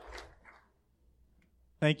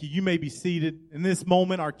Thank you. You may be seated. In this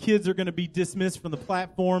moment, our kids are going to be dismissed from the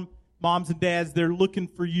platform. Moms and dads, they're looking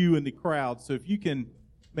for you in the crowd. So if you can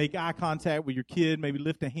make eye contact with your kid, maybe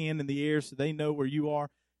lift a hand in the air so they know where you are.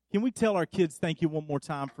 Can we tell our kids thank you one more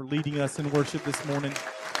time for leading us in worship this morning?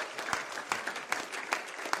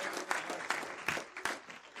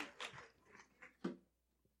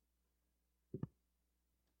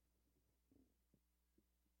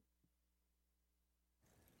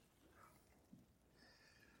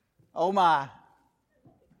 Oh my.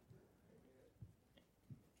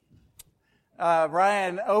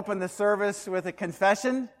 Ryan opened the service with a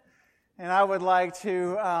confession, and I would like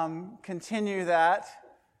to continue that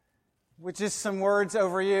with just some words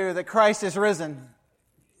over you that Christ is risen.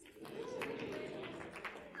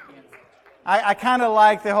 I kind of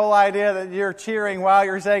like the whole idea that you're cheering while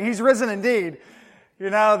you're saying, He's risen indeed. You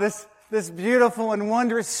know, this beautiful and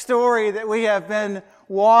wondrous story that we have been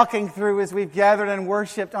walking through as we've gathered and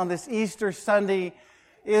worshiped on this Easter Sunday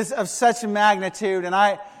is of such magnitude. And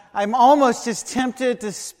I'm almost just tempted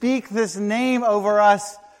to speak this name over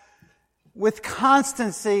us with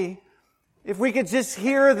constancy. If we could just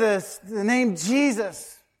hear the name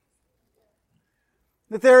Jesus.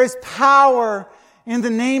 That there is power in the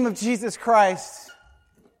name of Jesus Christ.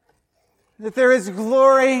 That there is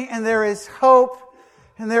glory and there is hope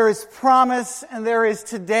and there is promise and there is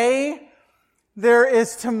today. There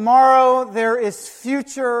is tomorrow, there is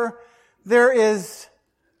future, there is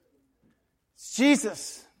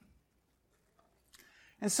Jesus.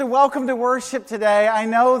 And so welcome to worship today. I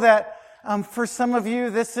know that for some of you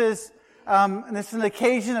this is an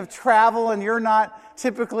occasion of travel and you're not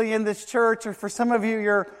typically in this church, or for some of you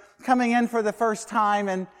you're coming in for the first time.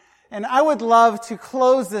 And I would love to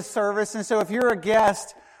close this service. And so if you're a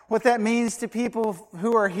guest, what that means to people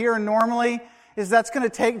who are here normally is that's going to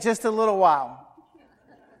take just a little while.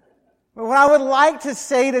 But what I would like to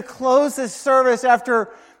say to close this service after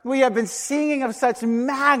we have been singing of such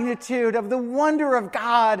magnitude of the wonder of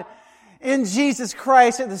God in Jesus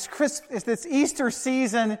Christ at this Easter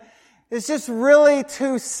season is just really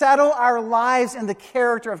to settle our lives in the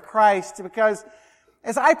character of Christ. Because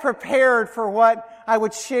as I prepared for what I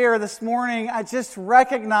would share this morning, I just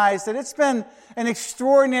recognized that it's been an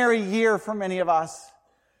extraordinary year for many of us.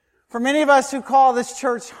 For many of us who call this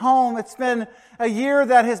church home, it's been a year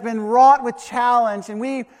that has been wrought with challenge, and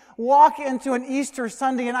we walk into an Easter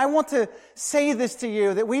Sunday, and I want to say this to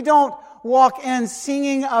you, that we don't walk in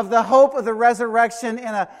singing of the hope of the resurrection in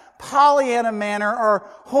a Pollyanna manner or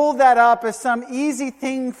hold that up as some easy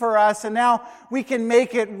thing for us, and now we can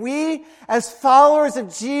make it. We, as followers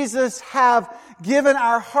of Jesus, have given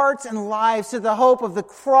our hearts and lives to the hope of the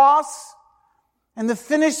cross and the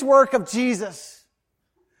finished work of Jesus.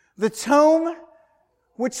 The tomb,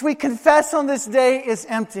 which we confess on this day, is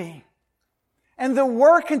empty. And the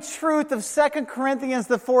work and truth of 2 Corinthians,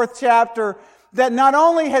 the 4th chapter, that not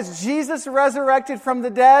only has Jesus resurrected from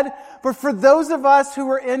the dead, but for those of us who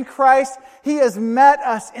are in Christ, He has met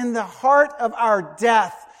us in the heart of our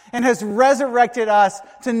death and has resurrected us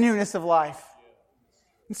to newness of life.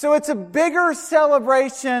 And so it's a bigger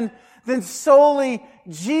celebration than solely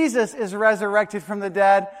Jesus is resurrected from the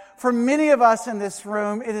dead. For many of us in this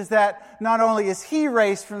room, it is that not only is He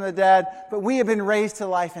raised from the dead, but we have been raised to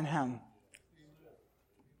life in Him.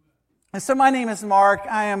 And so my name is Mark.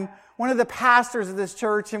 I am one of the pastors of this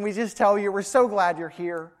church, and we just tell you we're so glad you're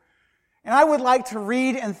here. And I would like to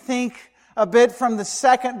read and think a bit from the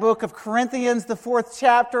second book of Corinthians, the 4th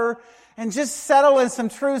chapter, and just settle in some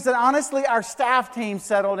truths that honestly our staff team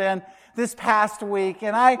settled in this past week.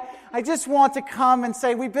 And I just want to come and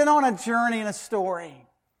say we've been on a journey and a story.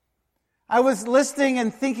 I was listening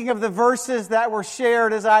and thinking of the verses that were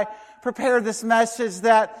shared as I prepared this message,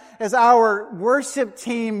 that as our worship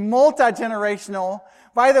team, multi-generational,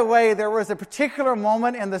 by the way, there was a particular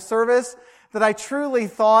moment in the service that I truly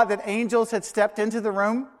thought that angels had stepped into the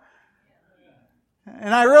room.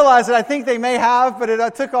 And I realized that I think they may have, but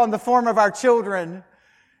it took on the form of our children,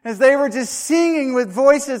 as they were just singing with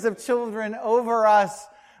voices of children over us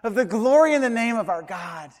of the glory in the name of our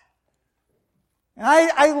God. And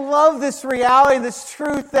I love this reality, this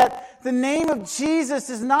truth that the name of Jesus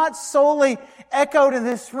is not solely echoed in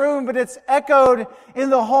this room, but it's echoed in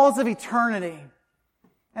the halls of eternity.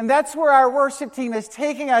 And that's where our worship team is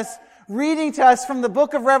taking us, reading to us from the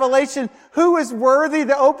book of Revelation, who is worthy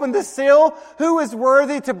to open the seal, who is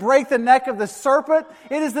worthy to break the neck of the serpent.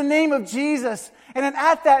 It is the name of Jesus. And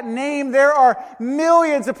at that name, there are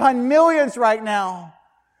millions upon millions right now.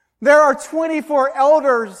 There are 24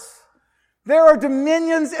 elders. There are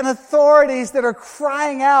dominions and authorities that are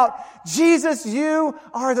crying out, Jesus, you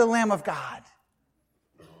are the Lamb of God.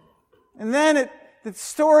 And then the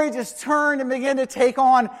story just turned and began to take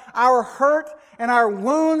on our hurt and our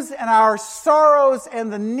wounds and our sorrows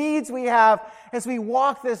and the needs we have as we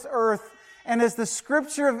walk this earth. And as the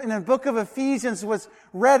scripture in the book of Ephesians was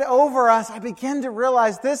read over us, I began to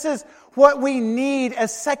realize this is what we need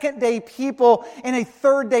as second-day people in a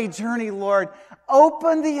third-day journey, Lord.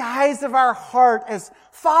 Open the eyes of our heart as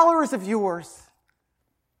followers of yours,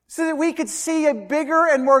 so that we could see a bigger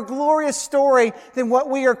and more glorious story than what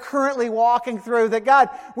we are currently walking through. That God,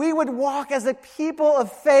 we would walk as a people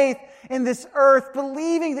of faith in this earth,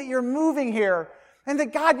 believing that you're moving here. And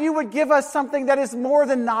that God, you would give us something that is more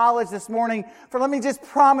than knowledge this morning. For let me just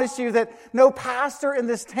promise you that no pastor in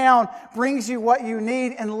this town brings you what you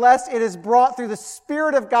need unless it is brought through the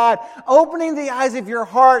Spirit of God, opening the eyes of your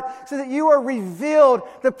heart so that you are revealed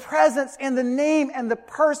the presence and the name and the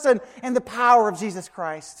person and the power of Jesus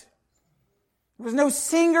Christ. There was no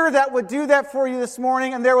singer that would do that for you this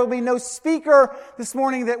morning, and there will be no speaker this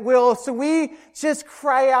morning that will. So we just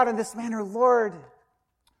cry out in this manner, Lord,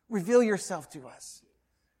 reveal yourself to us.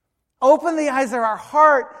 Open the eyes of our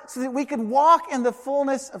heart so that we can walk in the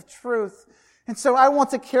fullness of truth. And so I want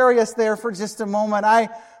to carry us there for just a moment. I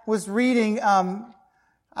was reading,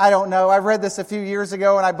 I read this a few years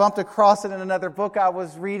ago and I bumped across it in another book I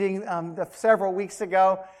was reading several weeks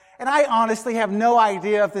ago. And I honestly have no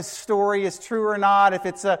idea if this story is true or not, if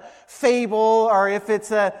it's a fable or if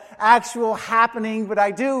it's an actual happening. But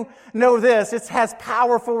I do know this. It has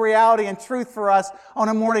powerful reality and truth for us on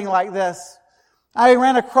a morning like this. I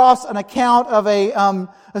ran across an account of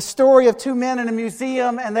a story of two men in a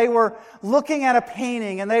museum, and they were looking at a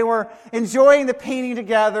painting, and they were enjoying the painting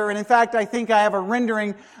together. And in fact, I think I have a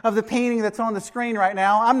rendering of the painting that's on the screen right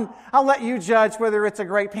now. I'll let you judge whether it's a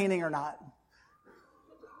great painting or not.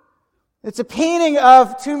 It's a painting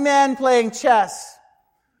of two men playing chess.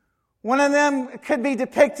 One of them could be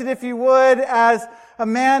depicted, if you would, as a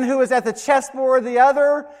man who is at the chessboard. The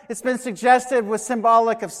other, it's been suggested, was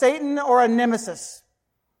symbolic of Satan or a nemesis.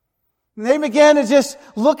 And they begin to just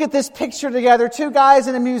look at this picture together. Two guys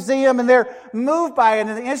in a museum, and they're moved by it.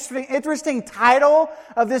 And the interesting title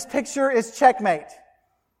of this picture is Checkmate.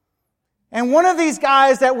 And one of these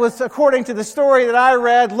guys that was, according to the story that I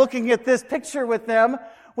read, looking at this picture with them,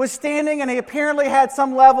 was standing, and he apparently had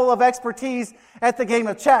some level of expertise at the game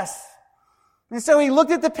of chess. And so he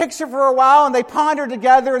looked at the picture for a while, and they pondered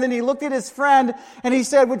together, and then he looked at his friend, and he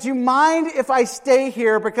said, would you mind if I stay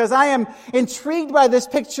here? Because I am intrigued by this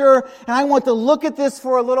picture, and I want to look at this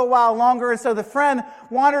for a little while longer. And so the friend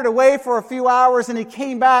wandered away for a few hours, and he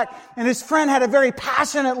came back, and his friend had a very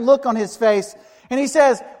passionate look on his face. And he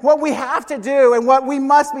says, what we have to do, and what we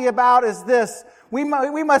must be about is this. We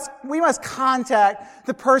must contact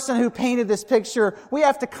the person who painted this picture. We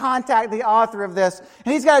have to contact the author of this.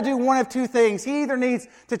 And he's got to do one of two things. He either needs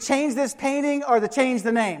to change this painting or to change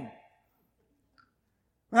the name.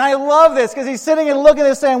 And I love this because he's sitting and looking at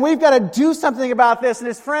this saying, we've got to do something about this. And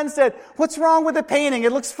his friend said, what's wrong with the painting?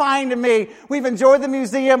 It looks fine to me. We've enjoyed the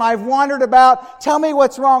museum. I've wandered about. Tell me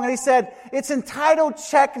what's wrong. And he said, it's entitled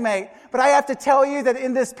Checkmate. But I have to tell you that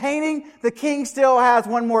in this painting, the king still has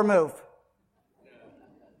one more move.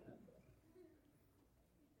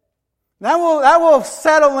 That will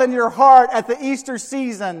settle in your heart at the Easter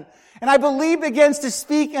season. And I believe begins to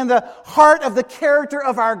speak in the heart of the character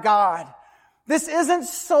of our God. This isn't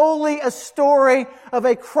solely a story of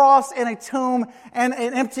a cross and a tomb and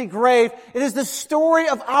an empty grave. It is the story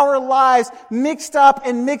of our lives mixed up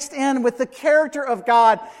and mixed in with the character of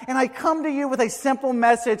God. And I come to you with a simple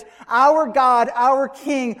message. Our God, our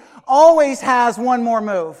King, always has one more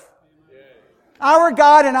move. Our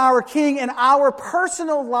God and our King in our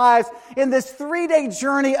personal lives in this 3-day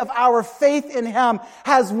journey of our faith in Him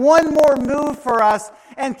has one more move for us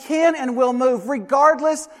and can and will move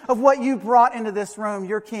regardless of what you brought into this room.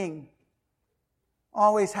 Your King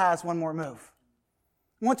always has one more move.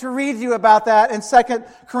 I want to read you about that in 2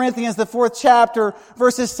 Corinthians, the 4th chapter,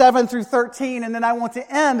 verses 7 through 13. And then I want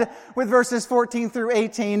to end with verses 14 through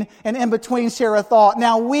 18 and in between share a thought.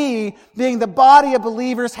 Now we, being the body of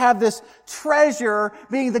believers, have this treasure,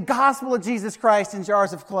 being the gospel of Jesus Christ in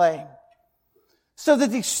jars of clay, so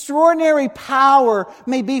that the extraordinary power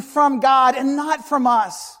may be from God and not from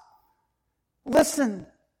us. Listen.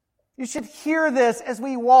 You should hear this as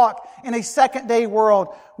we walk in a second-day world.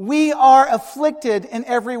 We are afflicted in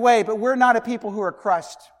every way, but we're not a people who are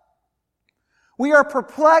crushed. We are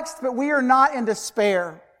perplexed, but we are not in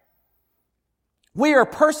despair. We are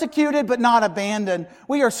persecuted, but not abandoned.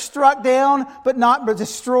 We are struck down, but not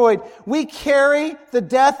destroyed. We carry the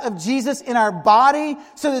death of Jesus in our body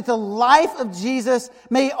so that the life of Jesus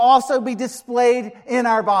may also be displayed in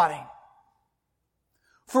our body.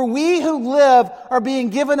 For we who live are being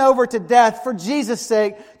given over to death for Jesus'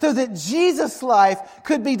 sake, so that Jesus' life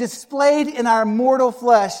could be displayed in our mortal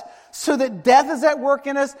flesh, so that death is at work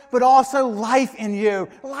in us, but also life in you,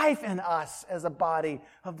 life in us as a body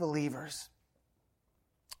of believers.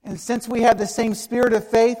 And since we have the same spirit of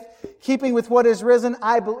faith, keeping with what is written,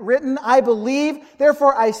 I believe,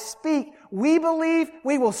 therefore I speak. We believe,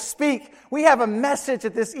 we will speak. We have a message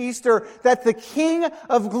at this Easter that the King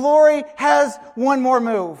of Glory has one more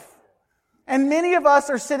move. And many of us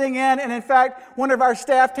are sitting in fact, one of our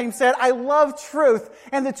staff team said, I love truth.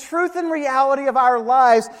 And the truth and reality of our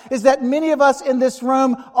lives is that many of us in this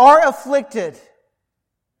room are afflicted.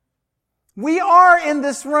 We are in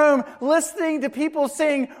this room listening to people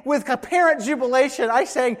sing with apparent jubilation. I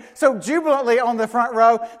sang so jubilantly on the front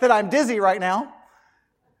row that I'm dizzy right now.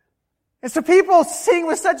 And so people sing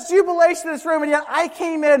with such jubilation in this room, and yet I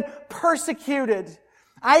came in persecuted.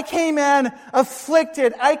 I came in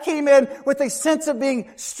afflicted. I came in with a sense of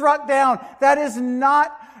being struck down. That is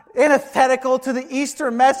not antithetical to the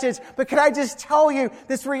Easter message. But can I just tell you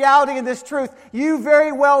this reality and this truth? You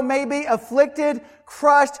very well may be afflicted,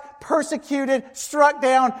 crushed, persecuted, struck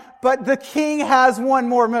down, but the King has one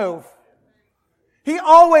more move. He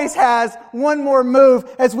always has one more move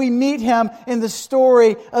as we meet Him in the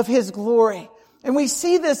story of His glory. And we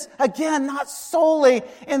see this, again, not solely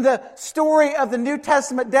in the story of the New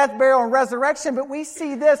Testament death, burial, and resurrection, but we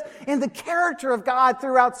see this in the character of God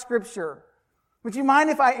throughout Scripture. Would you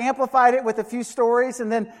mind if I amplified it with a few stories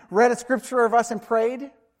and then read a scripture of us and prayed?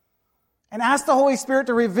 And asked the Holy Spirit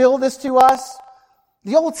to reveal this to us?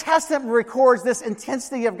 The Old Testament records this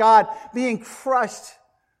intensity of God being crushed,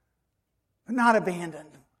 but not abandoned.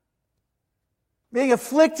 Being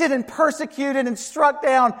afflicted and persecuted and struck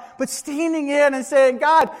down, but standing in and saying,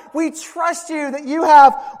 God, we trust you that you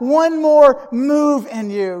have one more move in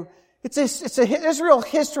you. It's a Israel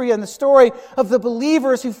history and the story of the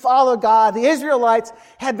believers who follow God. The Israelites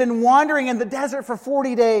had been wandering in the desert for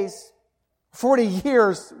 40 days, 40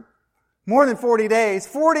 years, more than 40 days,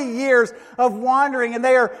 40 years of wandering, and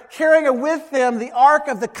they are carrying with them the Ark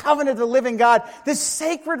of the Covenant of the living God, this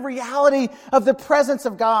sacred reality of the presence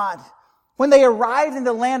of God. When they arrived in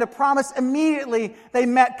the land of promise, immediately they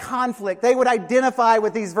met conflict. They would identify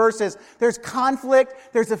with these verses. There's conflict,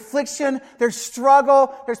 there's affliction, there's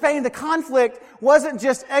struggle, there's pain. The conflict wasn't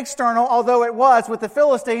just external, although it was with the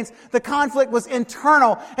Philistines. The conflict was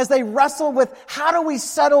internal as they wrestled with how do we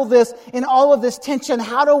settle this in all of this tension?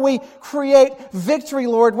 How do we create victory,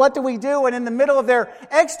 Lord? What do we do? And in the middle of their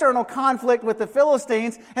external conflict with the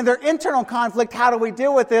Philistines and their internal conflict, how do we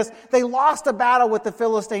deal with this? They lost a battle with the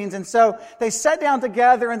Philistines, and so they sat down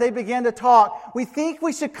together and they began to talk. We think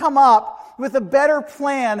we should come up with a better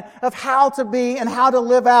plan of how to be and how to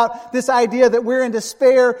live out this idea that we're in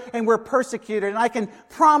despair and we're persecuted. And I can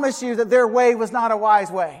promise you that their way was not a wise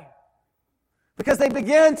way. Because they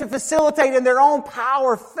began to facilitate in their own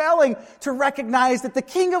power, failing to recognize that the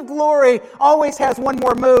King of Glory always has one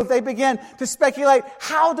more move. They began to speculate,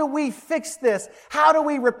 how do we fix this? How do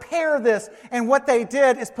we repair this? And what they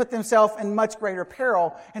did is put themselves in much greater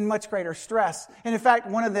peril and much greater stress. And in fact,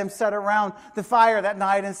 one of them sat around the fire that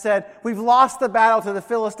night and said, we've lost the battle to the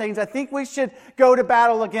Philistines. I think we should go to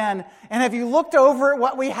battle again. And have you looked over at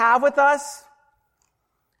what we have with us?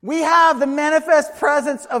 We have the manifest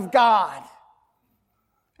presence of God.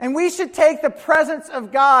 And we should take the presence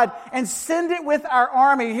of God and send it with our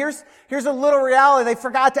army. Here's a little reality. They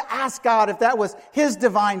forgot to ask God if that was His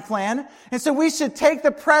divine plan. And so we should take the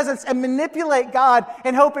presence and manipulate God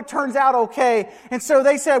and hope it turns out okay. And so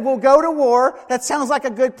they said, we'll go to war. That sounds like a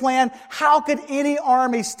good plan. How could any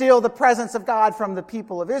army steal the presence of God from the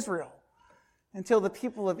people of Israel? Until the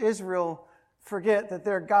people of Israel forget that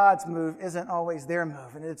their God's move isn't always their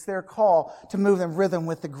move. And it's their call to move in rhythm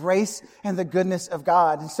with the grace and the goodness of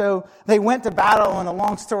God. And so they went to battle, and a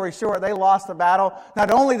long story short, they lost the battle.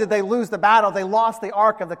 Not only did they lose the battle, they lost the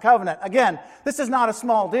Ark of the Covenant. Again, this is not a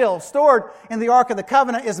small deal. Stored in the Ark of the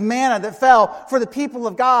Covenant is manna that fell for the people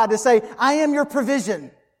of God to say, I am your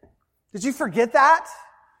provision. Did you forget that?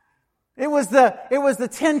 It was the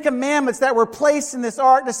 10 Commandments that were placed in this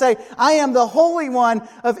ark to say, I am the Holy One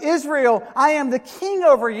of Israel. I am the King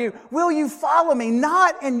over you. Will you follow me?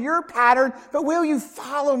 Not in your pattern, but will you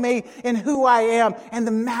follow me in who I am and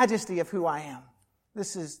the majesty of who I am?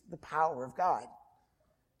 This is the power of God.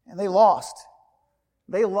 And they lost.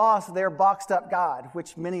 They lost their boxed up God,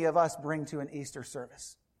 which many of us bring to an Easter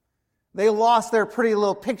service. They lost their pretty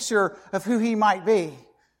little picture of who He might be.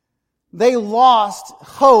 They lost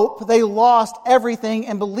hope. They lost everything.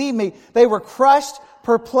 And believe me, they were crushed,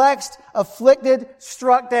 perplexed, afflicted,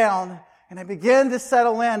 struck down. And they begin to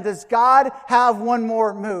settle in. Does God have one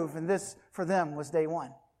more move? And this, for them, was day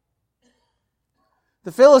one.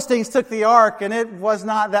 The Philistines took the ark, and it was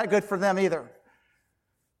not that good for them either.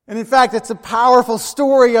 And in fact, it's a powerful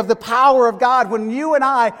story of the power of God when you and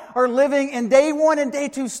I are living in day one and day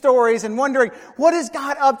two stories and wondering, what is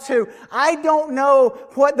God up to? I don't know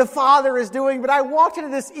what the Father is doing, but I walked into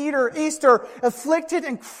this Easter afflicted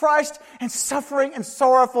and crushed and suffering and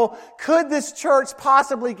sorrowful. Could this church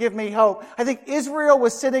possibly give me hope? I think Israel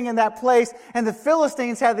was sitting in that place, and the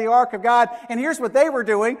Philistines had the ark of God. And here's what they were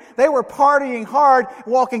doing. They were partying hard,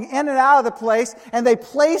 walking in and out of the place, and they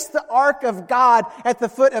placed the ark of God at the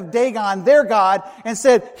foot of Dagon, their god, and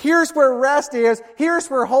said, here's where rest is, here's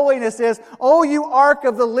where holiness is. Oh, you ark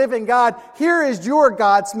of the living God, here is your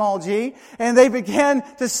God, small g. And they began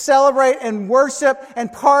to celebrate and worship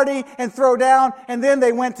and party and throw down, and then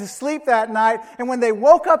they went to sleep that night. And when they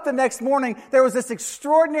woke up the next morning, there was this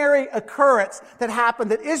extraordinary occurrence that happened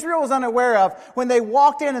that Israel was unaware of. When they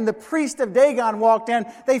walked in and the priest of Dagon walked in,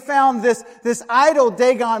 they found this idol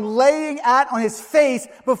Dagon laying on his face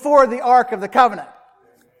before the Ark of the Covenant.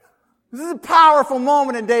 This is a powerful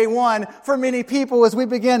moment in day one for many people as we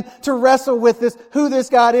begin to wrestle with this, who this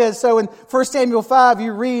God is. So in 1 Samuel 5,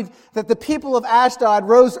 you read that the people of Ashdod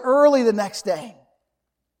rose early the next day.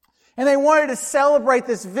 And they wanted to celebrate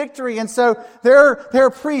this victory. And so their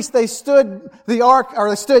priests, they stood the ark, or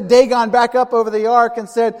they stood Dagon back up over the ark and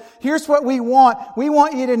said, here's what we want. We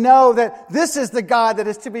want you to know that this is the God that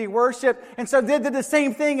is to be worshipped. And so they did the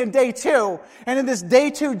same thing in day two. And in this day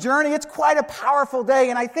two journey, it's quite a powerful day.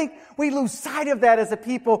 And I think we lose sight of that as a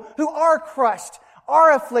people who are crushed,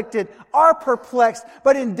 are afflicted, are perplexed.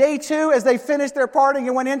 But in day two, as they finished their partying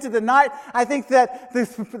and went into the night, I think that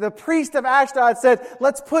the priest of Ashdod said,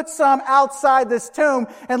 let's put some outside this tomb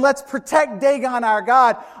and let's protect Dagon, our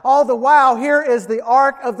God. All the while, here is the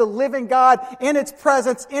ark of the living God in its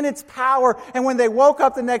presence, in its power. And when they woke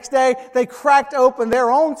up the next day, they cracked open their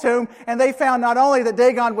own tomb and they found not only that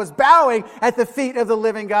Dagon was bowing at the feet of the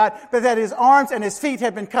living God, but that his arms and his feet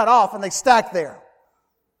had been cut off and they stacked there.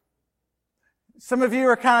 Some of you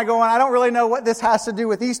are kind of going, I don't really know what this has to do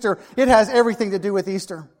with Easter. It has everything to do with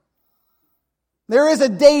Easter. There is a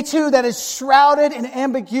day two that is shrouded in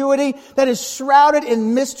ambiguity, that is shrouded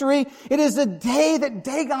in mystery. It is the day that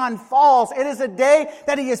Dagon falls. It is a day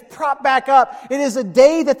that he is propped back up. It is a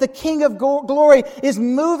day that the King of Glory is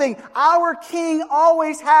moving. Our King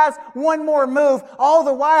always has one more move. All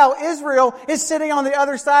the while, Israel is sitting on the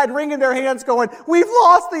other side, wringing their hands going, we've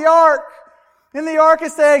lost the ark. And the ark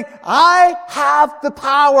is saying, I have the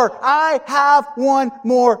power. I have one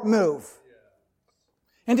more move.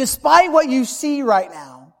 And despite what you see right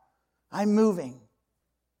now, I'm moving.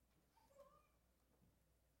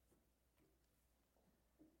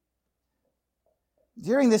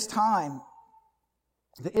 During this time,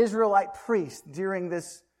 the Israelite priest, during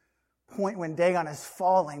this point when Dagon is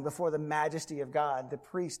falling before the majesty of God, the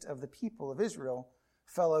priest of the people of Israel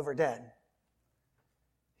fell over dead.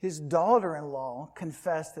 His daughter-in-law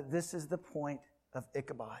confessed that this is the point of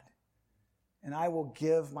Ichabod. And I will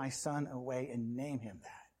give my son away and name him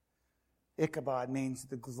that. Ichabod means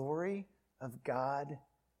the glory of God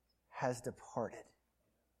has departed.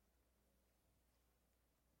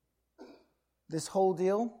 This whole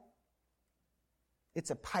deal, it's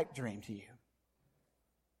a pipe dream to you.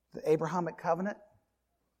 The Abrahamic covenant,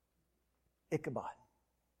 Ichabod.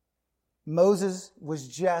 Moses was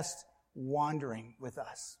just wandering with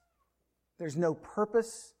us. There's no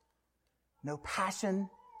purpose, no passion,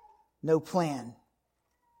 no plan.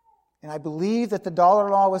 And I believe that the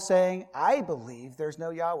daughter-in-law was saying, I believe there's no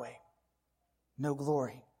Yahweh, no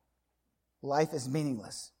glory. Life is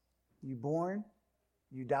meaningless. You born,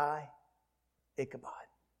 you die, Ichabod.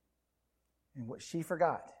 And what she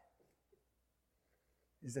forgot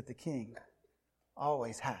is that the king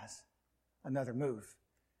always has another move.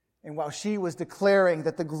 And while she was declaring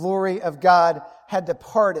that the glory of God had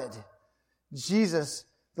departed, Jesus,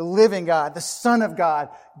 the living God, the Son of God,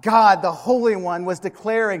 God, the Holy One, was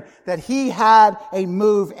declaring that He had a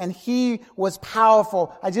move and He was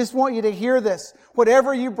powerful. I just want you to hear this.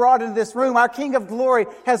 Whatever you brought into this room, our King of Glory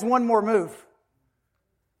has one more move.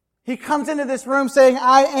 He comes into this room saying,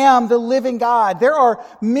 I am the living God. There are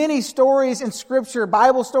many stories in Scripture,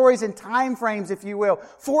 Bible stories and time frames, if you will.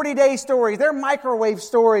 40-day stories. They're microwave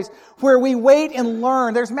stories where we wait and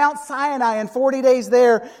learn. There's Mount Sinai and 40 days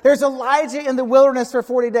there. There's Elijah in the wilderness for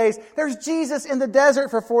 40 days. There's Jesus in the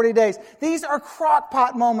desert for 40 days. These are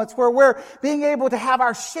crock-pot moments where we're being able to have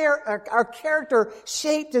our character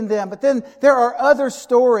shaped in them. But then there are other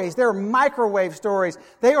stories. There are microwave stories.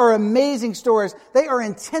 They are amazing stories. They are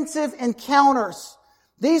intense encounters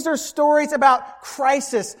These are stories about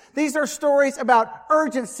crisis. These are stories about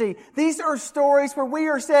urgency. These are stories where we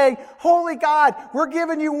are saying, Holy God, we're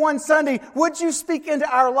giving you one Sunday. Would you speak into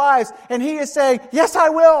our lives? And He is saying, yes, I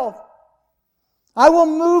will. I will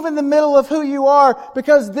move in the middle of who you are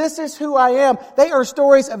because this is who I am. They are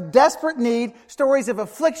stories of desperate need, stories of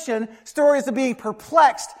affliction, stories of being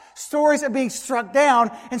perplexed, stories of being struck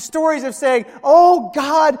down, and stories of saying, oh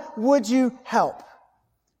God, would you help?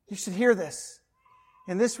 You should hear this.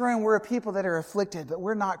 In this room, we're a people that are afflicted, but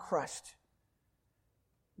we're not crushed.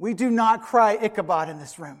 We do not cry Ichabod in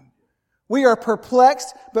this room. We are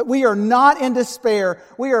perplexed, but we are not in despair.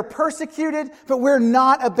 We are persecuted, but we're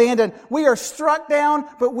not abandoned. We are struck down,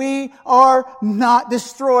 but we are not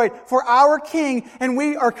destroyed. For our King, and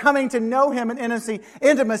we are coming to know Him in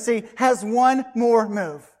intimacy, has one more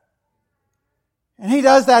move. And He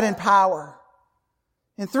does that in power.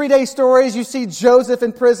 In 3-day stories, you see Joseph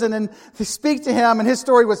in prison and they speak to him, and his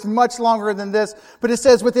story was much longer than this. But it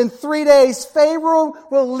says, within 3 days, Pharaoh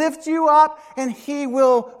will lift you up and he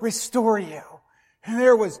will restore you. And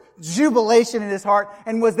there was jubilation in his heart,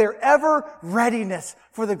 and was there ever readiness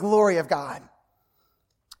for the glory of God.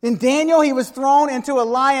 In Daniel, he was thrown into a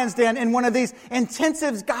lion's den in one of these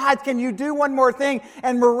intensives. God, can you do one more thing?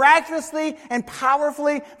 And miraculously and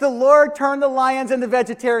powerfully, the Lord turned the lions into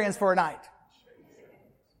vegetarians for a night.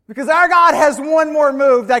 Because our God has one more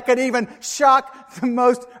move that could even shock the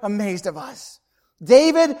most amazed of us.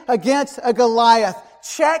 David against a Goliath.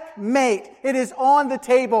 Checkmate. It is on the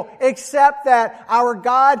table, except that our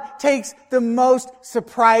God takes the most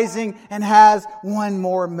surprising and has one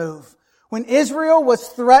more move. When Israel was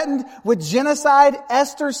threatened with genocide,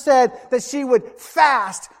 Esther said that she would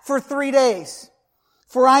fast for 3 days.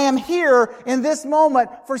 For I am here in this moment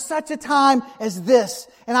for such a time as this,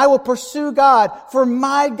 and I will pursue God, for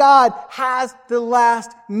my God has the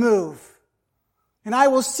last move. And I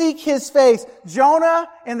will seek His face. Jonah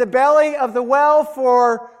in the belly of the well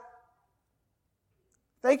for,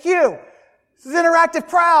 thank you, this is interactive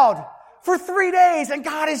crowd, for 3 days. And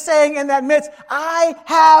God is saying in that midst, I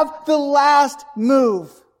have the last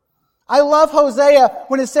move. I love Hosea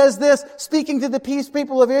when it says this, speaking to the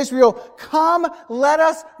people of Israel, come, let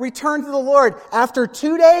us return to the Lord. After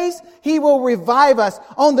 2 days, He will revive us.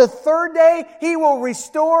 On the third day, He will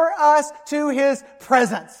restore us to His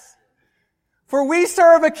presence. For we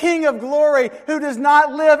serve a King of glory who does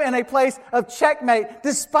not live in a place of checkmate,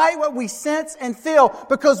 despite what we sense and feel,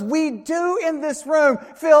 because we do in this room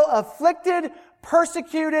feel afflicted,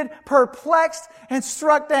 persecuted, perplexed, and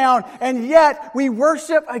struck down. And yet we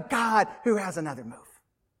worship a God who has another move.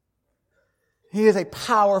 He is a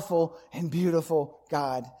powerful and beautiful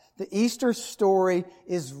God. The Easter story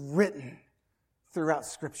is written throughout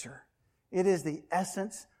Scripture. It is the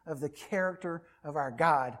essence of the character of our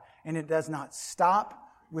God. And it does not stop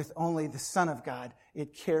with only the Son of God.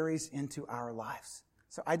 It carries into our lives.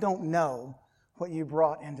 So I don't know what you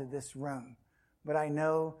brought into this room, but I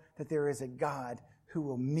know that there is a God who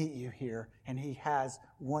will meet you here, and He has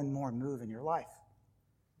one more move in your life.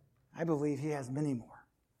 I believe He has many more.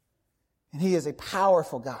 And He is a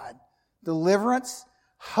powerful God. Deliverance,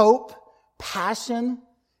 hope, passion,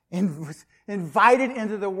 and invited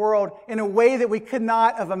into the world in a way that we could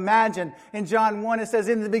not have imagined. In John 1, it says,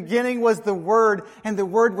 in the beginning was the Word, and the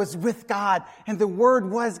Word was with God, and the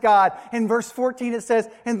Word was God. In verse 14, it says,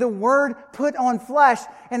 and the Word put on flesh,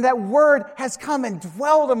 and that Word has come and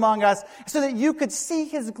dwelled among us, so that you could see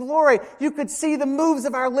His glory. You could see the moves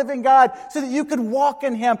of our living God, so that you could walk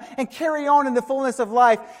in Him and carry on in the fullness of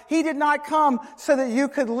life. He did not come so that you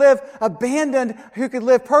could live abandoned, you could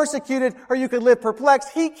live persecuted, or you could live perplexed.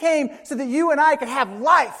 He came so that you and I could have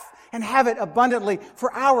life and have it abundantly,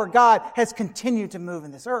 for our God has continued to move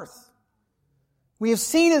in this earth. We have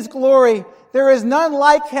seen His glory. There is none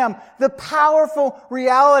like Him. The powerful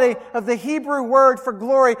reality of the Hebrew word for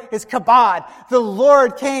glory is kabod. The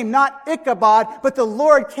Lord came, not Ichabod, but the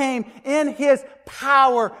Lord came in His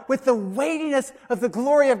power with the weightiness of the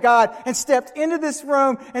glory of God and stepped into this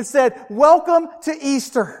room and said, welcome to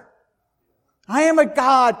Easter. I am a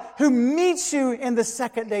God who meets you in the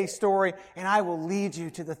second day story, and I will lead you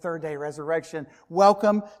to the third day resurrection.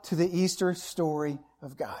 Welcome to the Easter story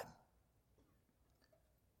of God.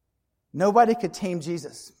 Nobody could tame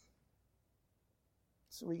Jesus.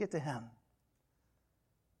 So we get to Him.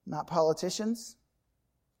 Not politicians,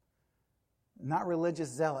 not religious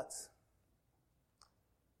zealots,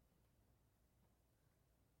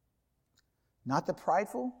 not the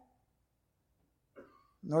prideful,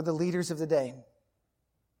 nor the leaders of the day.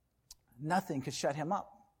 Nothing could shut Him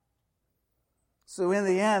up. So in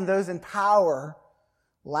the end, those in power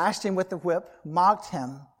lashed Him with the whip, mocked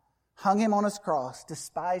Him, hung him on his cross,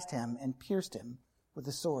 despised him, and pierced him with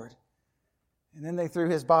a sword. And then they threw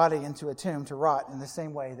his body into a tomb to rot in the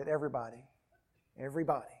same way that everybody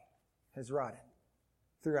has rotted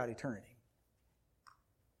throughout eternity.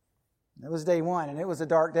 That was day one, and it was a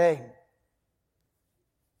dark day.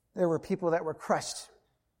 There were people that were crushed.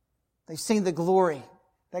 They've seen the glory.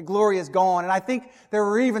 That glory is gone. And I think there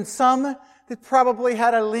were even some that probably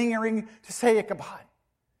had a lingering to say Ichabod.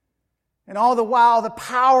 And all the while, the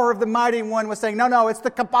power of the Mighty One was saying, no, it's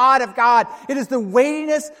the kabod of God. It is the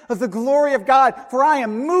weightiness of the glory of God. For I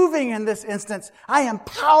am moving in this instance. I am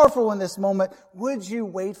powerful in this moment. Would you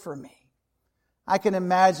wait for me? I can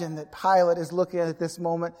imagine that Pilate is looking at this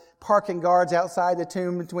moment, parking guards outside the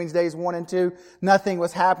tomb between days 1 and 2. Nothing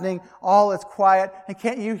was happening. All is quiet. And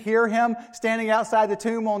can't you hear him standing outside the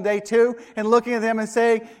tomb on day 2 and looking at them and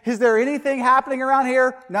saying, is there anything happening around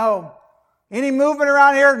here? No. Any movement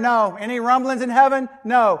around here? No. Any rumblings in heaven?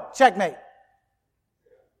 No. Checkmate.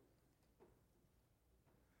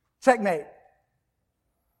 Checkmate.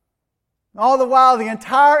 All the while, the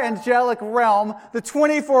entire angelic realm, the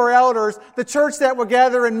 24 elders, the church that will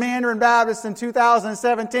gather in Mandarin Baptist in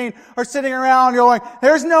 2017 are sitting around going,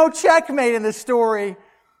 there's no checkmate in this story.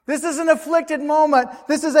 This is an afflicted moment.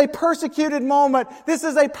 This is a persecuted moment. This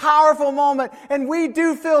is a powerful moment. And we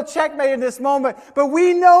do feel checkmate in this moment. But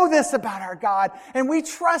we know this about our God. And we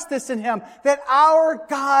trust this in Him, that our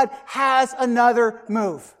God has another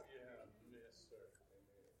move.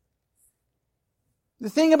 The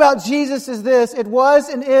thing about Jesus is this: it was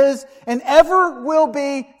and is and ever will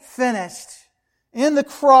be finished in the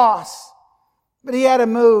cross. But He had to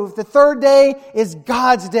move. The third day is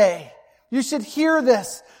God's day. You should hear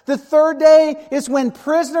this. The third day is when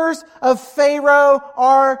prisoners of Pharaoh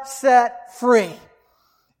are set free.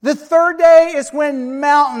 The third day is when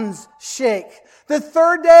mountains shake. The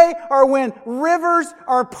third day are when rivers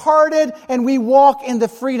are parted and we walk into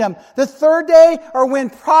freedom. The third day are when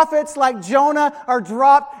prophets like Jonah are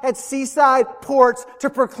dropped at seaside ports to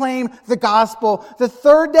proclaim the gospel. The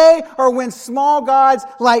third day are when small gods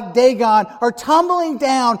like Dagon are tumbling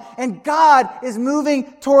down and God is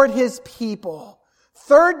moving toward His people.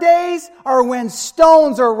 Third days are when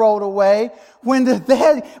stones are rolled away, when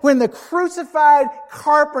the crucified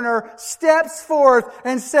carpenter steps forth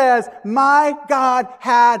and says, my God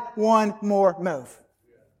had one more move.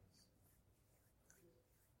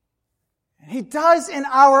 And He does in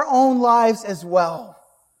our own lives as well.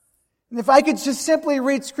 And if I could just simply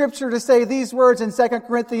read Scripture to say these words in 2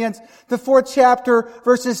 Corinthians, the 4th chapter,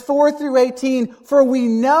 verses 4 through 18, for we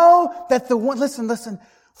know that the one, listen,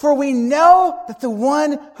 for we know that the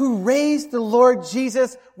one who raised the Lord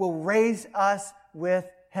Jesus will raise us with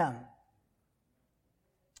Him.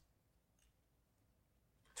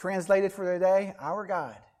 Translated for today, our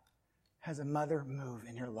God has another move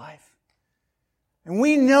in your life. And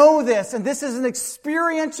we know this, and this is an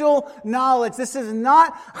experiential knowledge. This is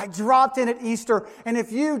not, I dropped in at Easter. And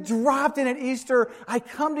if you dropped in at Easter, I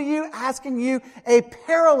come to you asking you a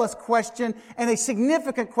perilous question and a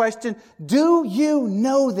significant question. Do you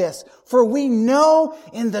know this? For we know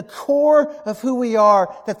in the core of who we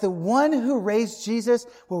are that the one who raised Jesus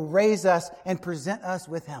will raise us and present us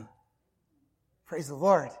with Him. Praise the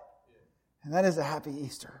Lord. And that is a happy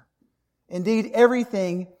Easter. Indeed,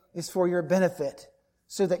 everything is for your benefit,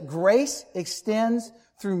 so that grace extends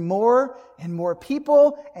through more and more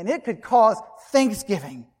people, and it could cause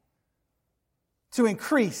thanksgiving to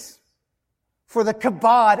increase for the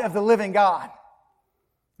kabod of the living God.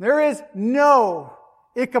 There is no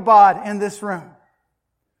Ichabod in this room.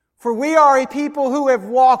 For we are a people who have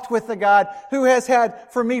walked with the God who has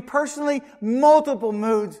had, for me personally, multiple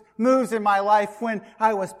moves in my life when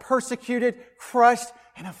I was persecuted, crushed,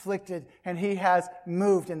 and afflicted, and He has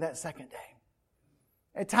moved in that second day.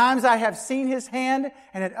 At times I have seen His hand,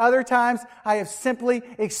 and at other times I have simply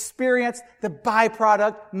experienced the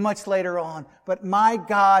byproduct much later on. But my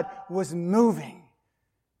God was moving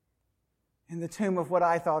in the tomb of what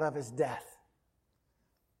I thought of as death.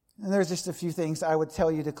 And there's just a few things I would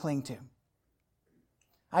tell you to cling to.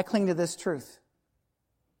 I cling to this truth.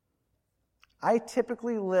 I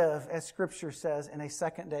typically live, as Scripture says, in a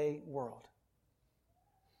second-day world.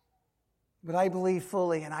 But I believe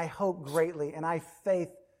fully, and I hope greatly, and I faith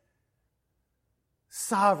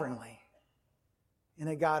sovereignly in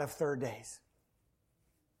a God of third days.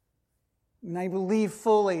 And I believe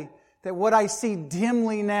fully that what I see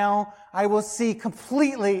dimly now, I will see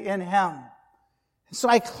completely in Him. And so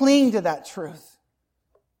I cling to that truth.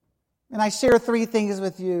 And I share 3 things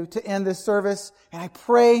with you to end this service, and I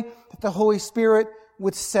pray that the Holy Spirit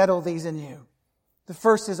would settle these in you. The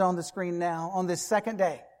first is on the screen now. On this second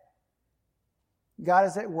day, God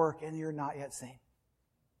is at work and you're not yet seen.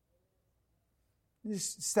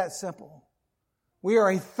 It's that simple. We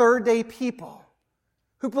are a third-day people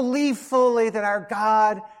who believe fully that our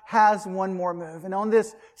God has one more move. And on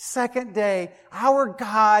this second day, our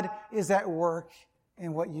God is at work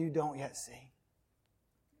in what you don't yet see.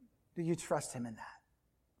 Do you trust Him in that?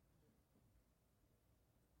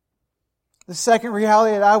 The second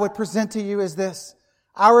reality that I would present to you is this.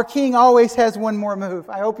 Our King always has one more move.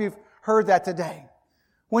 I hope you've heard that today.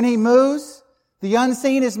 When He moves, the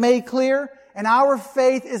unseen is made clear, and our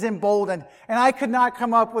faith is emboldened. And I could not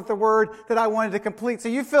come up with the word that I wanted to complete. So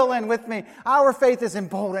you fill in with me. Our faith is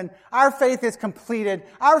emboldened. Our faith is completed.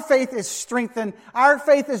 Our faith is strengthened. Our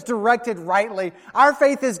faith is directed rightly. Our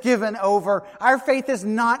faith is given over. Our faith is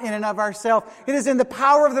not in and of ourselves. It is in the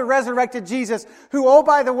power of the resurrected Jesus, who, oh,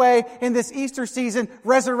 by the way, in this Easter season,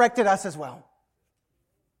 resurrected us as well.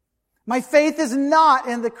 My faith is not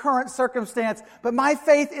in the current circumstance, but my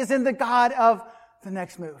faith is in the God of the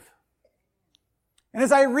next move. And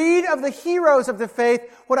as I read of the heroes of the faith,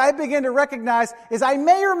 what I begin to recognize is I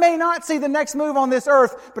may or may not see the next move on this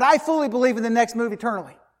earth, but I fully believe in the next move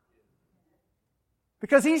eternally.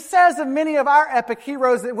 Because He says of many of our epic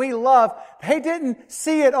heroes that we love, they didn't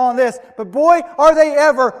see it on this, but boy, are they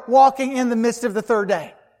ever walking in the midst of the third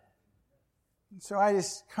day. And so I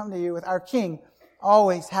just come to you with our King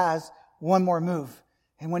always has one more move.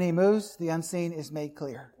 And when He moves, the unseen is made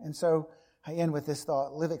clear. And so I end with this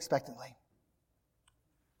thought: live expectantly.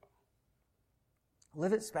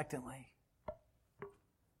 Live expectantly.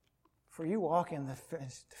 For you walk in the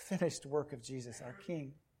finished work of Jesus, our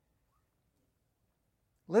King.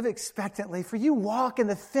 Live expectantly, for you walk in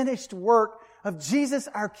the finished work of Jesus,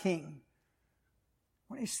 our King.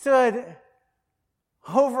 When He stood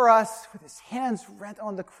over us with His hands rent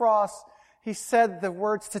on the cross, He said the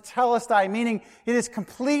words tetelestai, meaning it is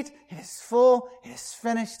complete, it is full, it is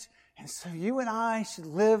finished. And so you and I should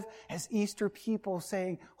live as Easter people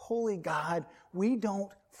saying, Holy God, we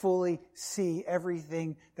don't fully see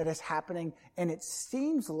everything that is happening. And it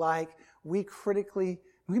seems like we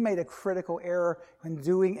made a critical error in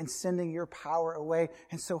doing and sending your power away.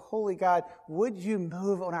 And so, Holy God, would you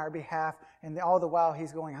move on our behalf? And all the while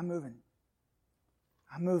He's going, I'm moving.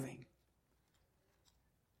 I'm moving.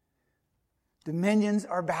 Dominions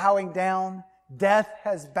are bowing down. Death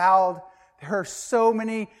has bowed. There are so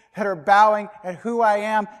many that are bowing at who I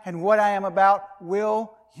am and what I am about.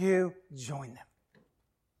 Will you join them?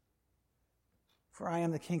 For I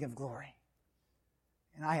am the King of glory,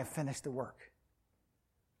 and I have finished the work.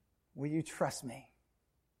 Will you trust me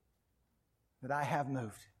that I have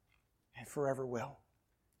moved and forever will?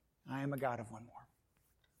 I am a God of one more.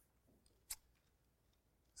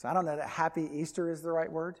 So I don't know that happy Easter is the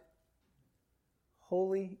right word.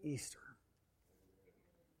 Holy Easter.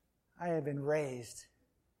 I have been raised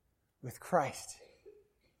with Christ,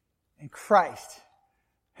 and Christ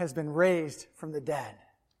has been raised from the dead.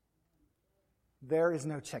 There is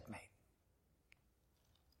no checkmate.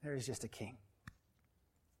 There is just a King.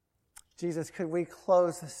 Jesus, could we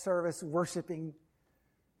close the service worshiping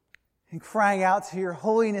and crying out to your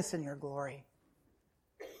holiness and your glory?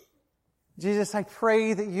 Jesus, I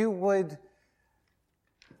pray that you would,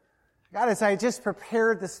 God, as I just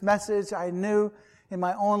prepared this message, I knew in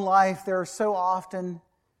my own life there are so often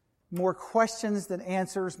more questions than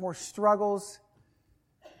answers, more struggles,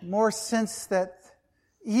 more sense that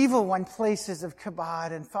evil one places of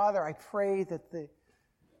kabod. And Father, I pray that the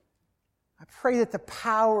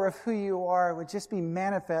power of who you are would just be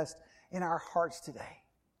manifest in our hearts today.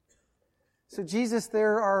 So Jesus,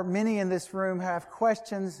 there are many in this room who have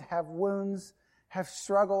questions, have wounds, have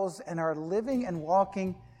struggles, and are living and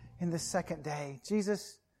walking in the second day.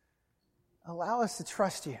 Jesus, allow us to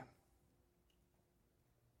trust you,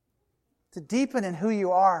 to deepen in who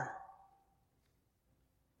you are,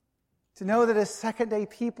 to know that as second day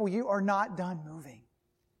people, you are not done moving.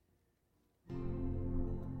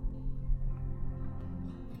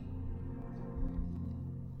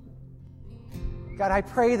 God, I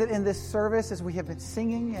pray that in this service, as we have been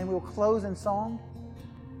singing and we'll close in song,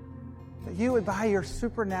 that you would, by your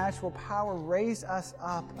supernatural power, raise us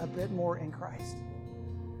up a bit more in Christ.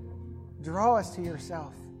 Draw us to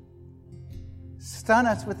yourself. Stun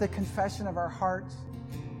us with the confession of our hearts.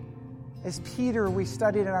 As Peter, we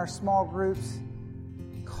studied in our small groups,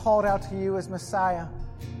 called out to you as Messiah.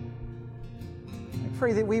 I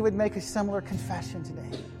pray that we would make a similar confession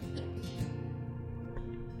today.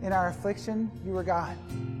 In our affliction, you are God.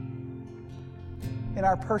 In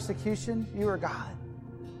our persecution, you are God.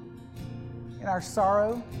 In our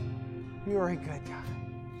sorrow, you are a good God.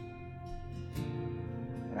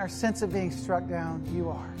 In our sense of being struck down, you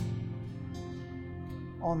are.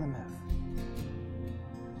 on the move.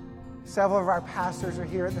 Several of our pastors are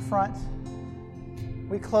here at the front.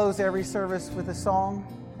 We close every service with a song.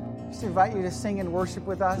 Just invite you to sing and worship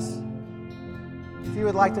with us. If you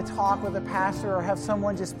would like to talk with a pastor or have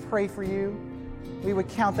someone just pray for you, we would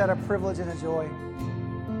count that a privilege and a joy.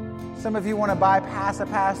 Some of you want to bypass a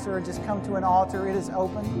pastor and just come to an altar. It is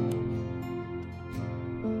open.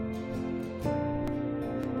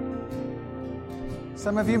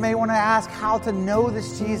 Some of you may want to ask how to know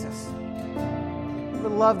this Jesus. We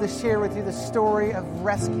would love to share with you the story of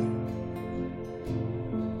rescue.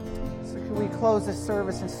 So can we close this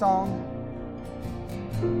service in song?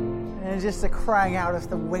 And just a crying out of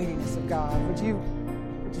the weightiness of God. Would you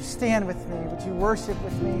stand with me? Would you worship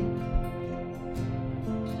with me?